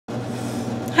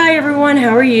Hi everyone,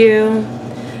 how are you?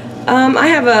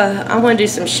 I want to do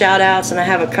some shout outs, and I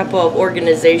have a couple of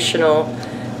organizational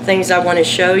things I want to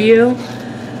show you.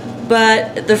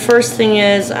 But the first thing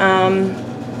is, I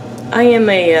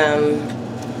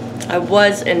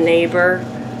was a neighbor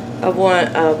of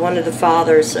one of the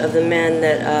fathers of the men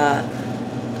that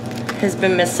has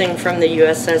been missing from the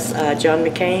USS John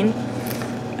McCain,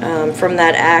 from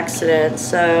that accident.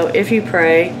 So if you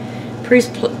pray,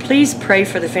 please pray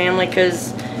for the family,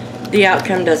 because the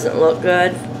outcome doesn't look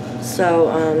good.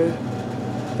 So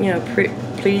you know,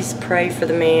 please pray for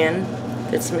the man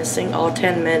that's missing, all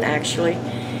 10 men actually,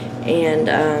 and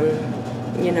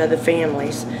you know, the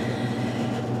families.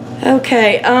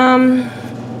 Okay,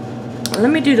 let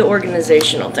me do the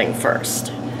organizational thing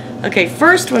first. Okay,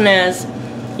 first one is,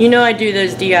 you know, I do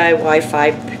those DIY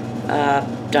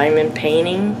diamond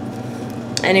painting.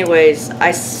 Anyways,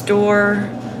 I store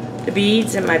the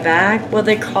beads in my bag. Well,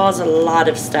 they cause a lot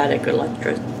of static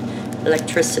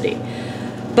electricity.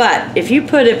 But if you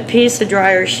put a piece of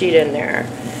dryer sheet in there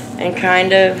and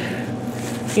kind of,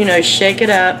 you know, shake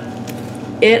it up,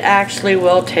 it actually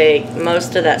will take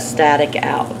most of that static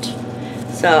out.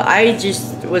 So I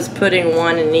just was putting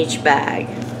one in each bag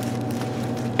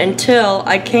until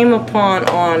I came upon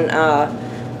on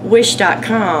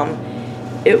Wish.com.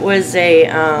 It was a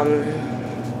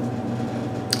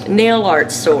nail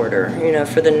art sorter, you know,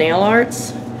 for the nail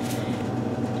arts.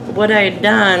 What I had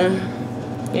done,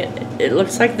 it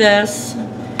looks like this,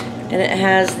 and it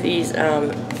has these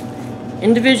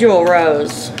individual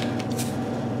rows,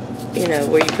 you know,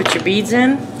 where you put your beads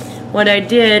in. What I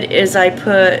did is I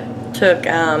took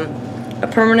a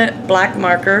permanent black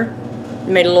marker,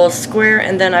 made a little square,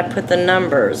 and then I put the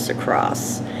numbers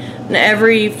across. And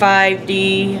every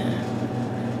 5D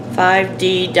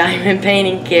diamond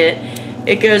painting kit,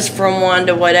 it goes from 1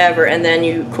 to whatever, and then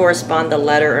you correspond the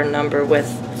letter or number with,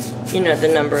 you know, the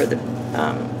number of the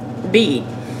bead.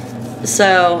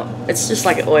 So it's just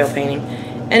like an oil painting.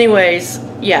 Anyways,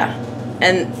 yeah,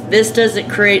 and this doesn't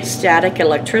create static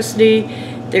electricity.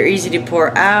 They're easy to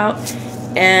pour out,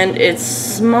 and it's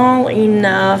small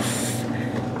enough.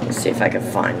 Let's see if I can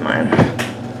find mine.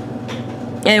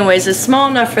 Anyways, it's small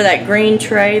enough for that green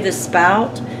tray, the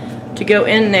spout, to go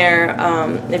in there,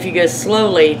 if you go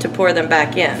slowly, to pour them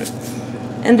back in.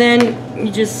 And then you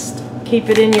just keep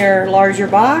it in your larger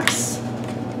box,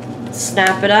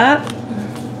 snap it up,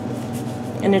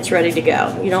 and it's ready to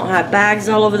go. You don't have bags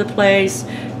all over the place.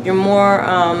 You're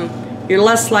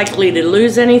less likely to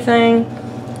lose anything.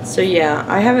 So yeah,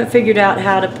 I haven't figured out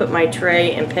how to put my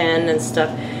tray and pen and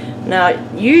stuff. Now,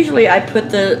 usually I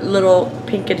put the little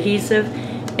pink adhesive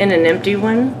in an empty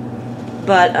one,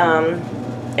 but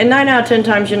and 9 out of 10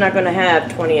 times you're not going to have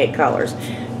 28 colors.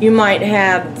 You might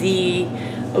have the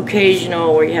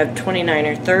occasional where you have 29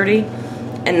 or 30,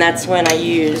 and that's when I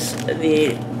use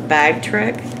the bag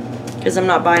trick, because I'm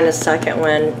not buying a second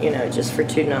one, you know, just for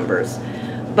 2 numbers.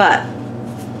 But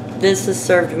this has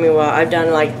served me well. I've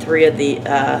done like 3 of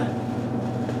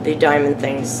the diamond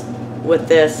things with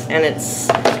this, and it's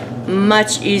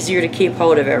much easier to keep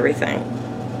hold of everything.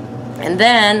 And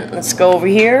then let's go over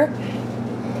here.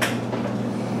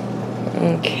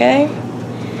 Okay.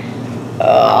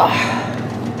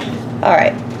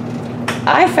 Alright.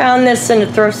 I found this in a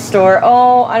thrift store,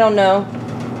 oh, I don't know,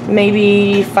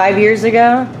 maybe 5 years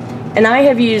ago. And I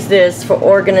have used this for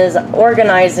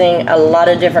organizing a lot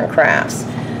of different crafts.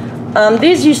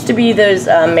 These used to be those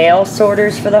mail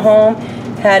sorters for the home.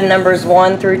 Had numbers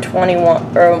 1 through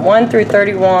 21, or 1 through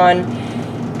 31.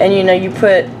 And you know, you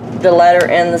put the letter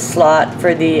in the slot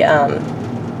for the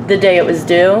day it was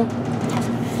due.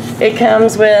 It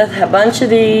comes with a bunch of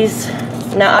these.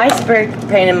 Now I spray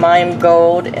painted mine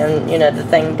gold and, you know, the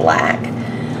thing black.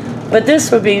 But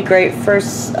this would be great for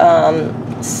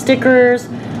stickers,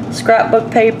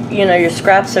 scrapbook paper, you know, your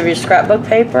scraps of your scrapbook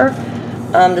paper,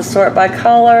 to sort by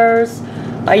colors.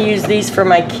 I use these for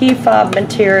my key fob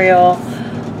material,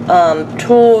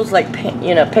 tools like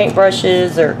paint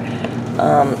brushes, or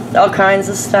all kinds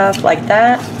of stuff like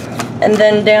that. And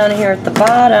then down here at the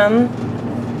bottom,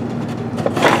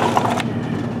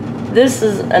 this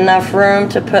is enough room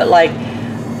to put like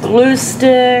glue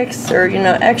sticks, or, you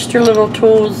know, extra little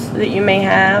tools that you may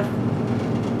have.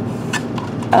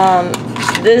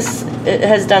 It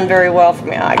has done very well for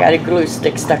me. I got a glue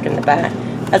stick stuck in the back.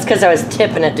 That's because I was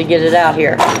tipping it to get it out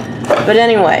here. But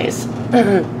anyways,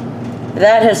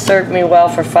 that has served me well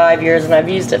for 5 years, and I've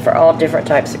used it for all different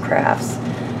types of crafts.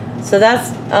 So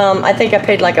that's, I think I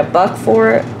paid like $1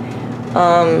 for it.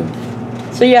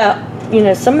 So yeah, you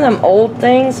know, some of them old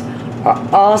things are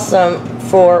awesome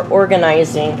for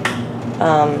organizing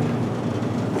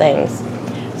things.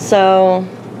 So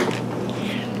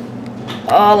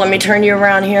Oh, let me turn you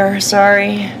around here.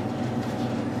 Sorry.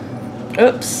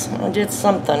 Oops, I did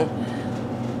something.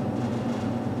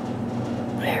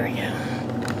 There we go.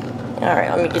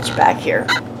 Alright, let me get you back here.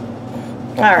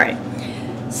 Alright.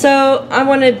 So, I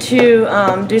wanted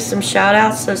to do some shout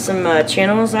outs of some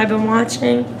channels I've been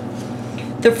watching.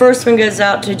 The first one goes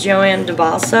out to Joanne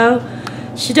DeBasso.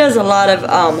 She does a lot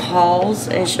of hauls,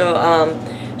 and she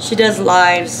does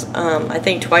lives, I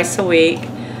think, twice a week.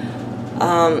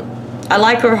 I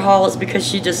like her hauls because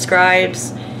she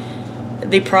describes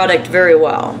the product very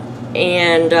well,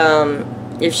 and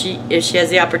if she has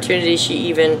the opportunity, she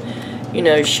even, you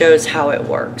know, shows how it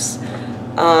works.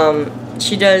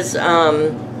 She does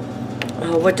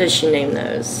what does she name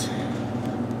those?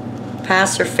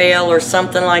 Pass or fail or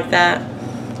something like that.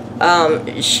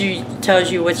 She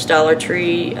tells you which Dollar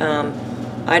Tree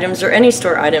items or any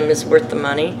store item is worth the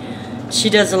money. She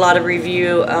does a lot of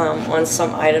review on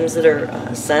some items that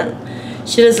are sent.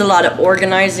 She does a lot of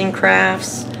organizing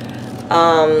crafts.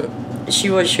 She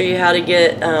will show you how to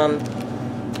get,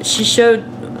 she showed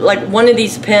like one of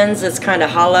these pens that's kind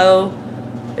of hollow.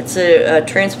 It's a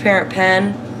transparent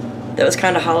pen that was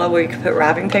kind of hollow where you could put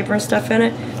wrapping paper and stuff in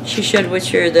it. She showed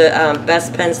which are the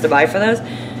best pens to buy for those.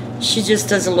 She just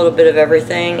does a little bit of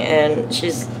everything, and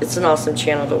it's an awesome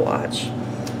channel to watch.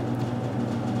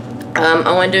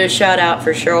 I want to do a shout out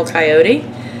for Cheryl Coyote.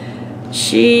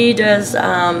 She does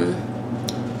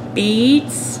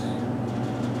beads.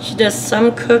 She does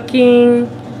some cooking.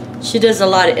 She does a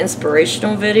lot of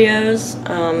inspirational videos.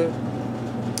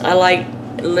 I like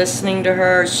listening to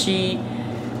her.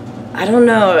 I don't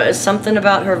know, something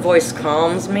about her voice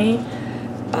calms me.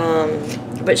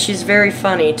 But she's very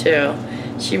funny too.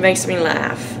 She makes me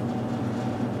laugh.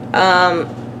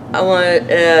 I want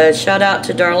to shout out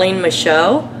to Darlene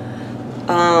Michaud.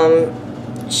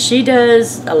 She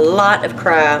does a lot of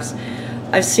crafts.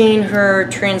 I've seen her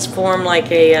transform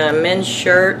like a men's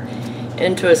shirt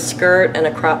into a skirt and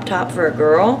a crop top for a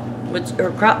girl.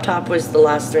 Her crop top was the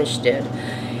last one she did.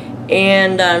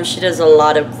 And she does a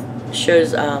lot of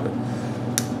shows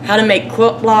how to make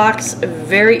quilt blocks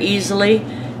very easily.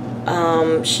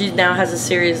 She now has a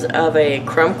series of a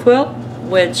crumb quilt,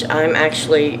 which I'm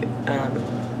actually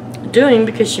doing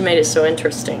because she made it so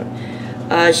interesting.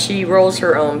 She rolls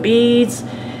her own beads.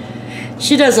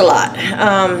 She does a lot.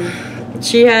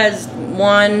 She has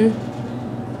one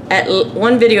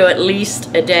video at least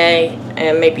a day,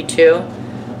 and maybe two.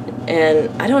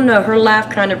 And I don't know, her laugh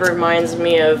kind of reminds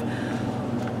me of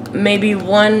maybe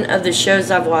one of the shows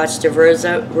I've watched of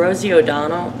Rosie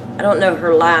O'Donnell. I don't know,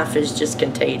 her laugh is just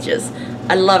contagious.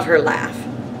 I love her laugh.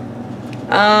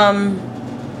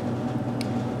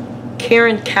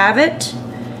 Karen Cavett,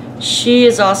 she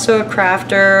is also a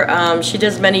crafter. She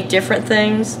does many different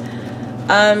things.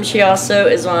 She also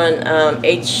is on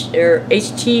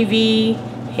HTV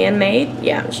Handmade.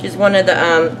 Yeah, she's one of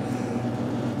the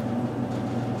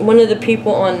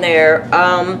people on there.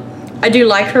 I do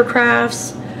like her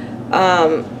crafts.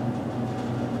 I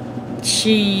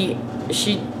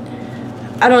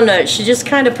don't know, she just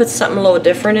kind of puts something a little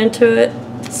different into it.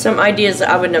 Some ideas that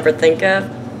I would never think of.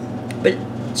 But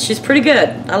she's pretty good.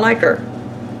 I like her.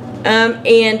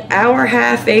 And Our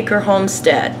Half Acre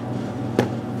Homestead.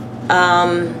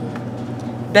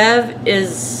 Bev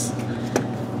is,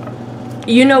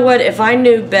 you know what, if I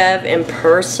knew Bev in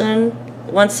person,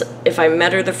 if I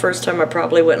met her the first time, I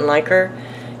probably wouldn't like her.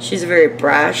 She's a very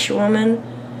brash woman.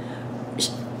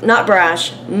 Not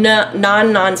brash,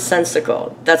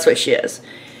 non-nonsensical. That's what she is.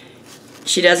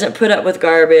 She doesn't put up with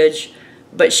garbage,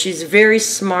 but she's very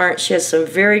smart. She has some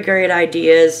very great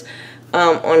ideas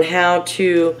on how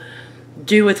to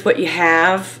do with what you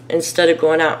have instead of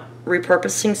going out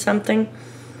repurposing something.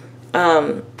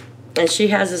 And she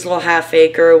has this little half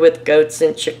acre with goats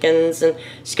and chickens, and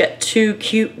she's got 2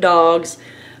 cute dogs.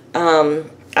 I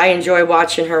enjoy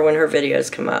watching her when her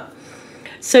videos come up.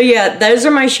 So yeah, those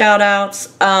are my shout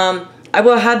outs. I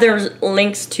will have their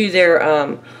links to their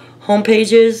home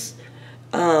pages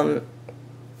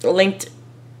linked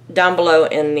down below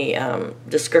in the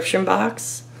description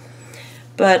box.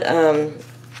 But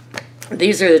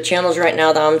these are the channels right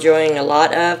now that I'm enjoying a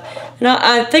lot of. And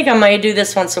I think I might do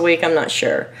this once a week, I'm not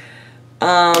sure.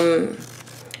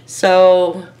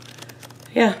 So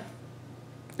yeah,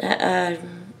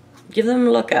 give them a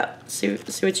look up, see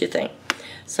what you think.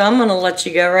 So I'm going to let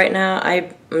you go right now.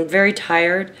 I'm very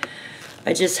tired.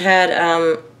 I just had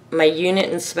my unit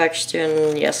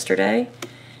inspection yesterday,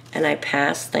 and I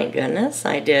passed, thank goodness.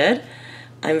 I did.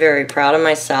 I'm very proud of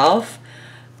myself.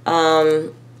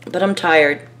 But I'm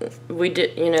tired. We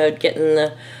did, you know, getting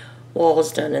the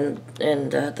walls done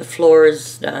and the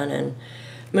floors done and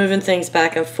moving things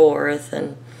back and forth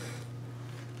and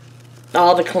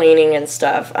all the cleaning and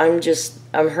stuff.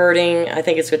 I'm hurting. I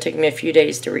think it's going to take me a few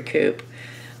days to recoup.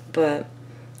 But,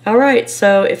 alright,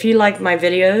 so if you like my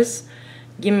videos,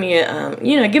 give me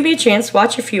a chance,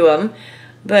 watch a few of them.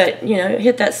 But,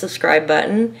 hit that subscribe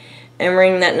button and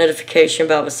ring that notification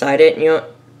bell beside it, and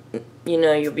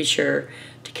you'll be sure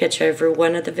to catch every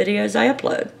one of the videos I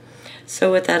upload.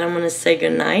 So with that, I'm going to say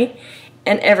good night,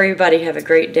 and everybody have a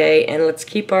great day, and let's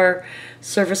keep our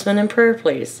servicemen in prayer,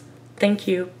 please. Thank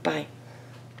you. Bye.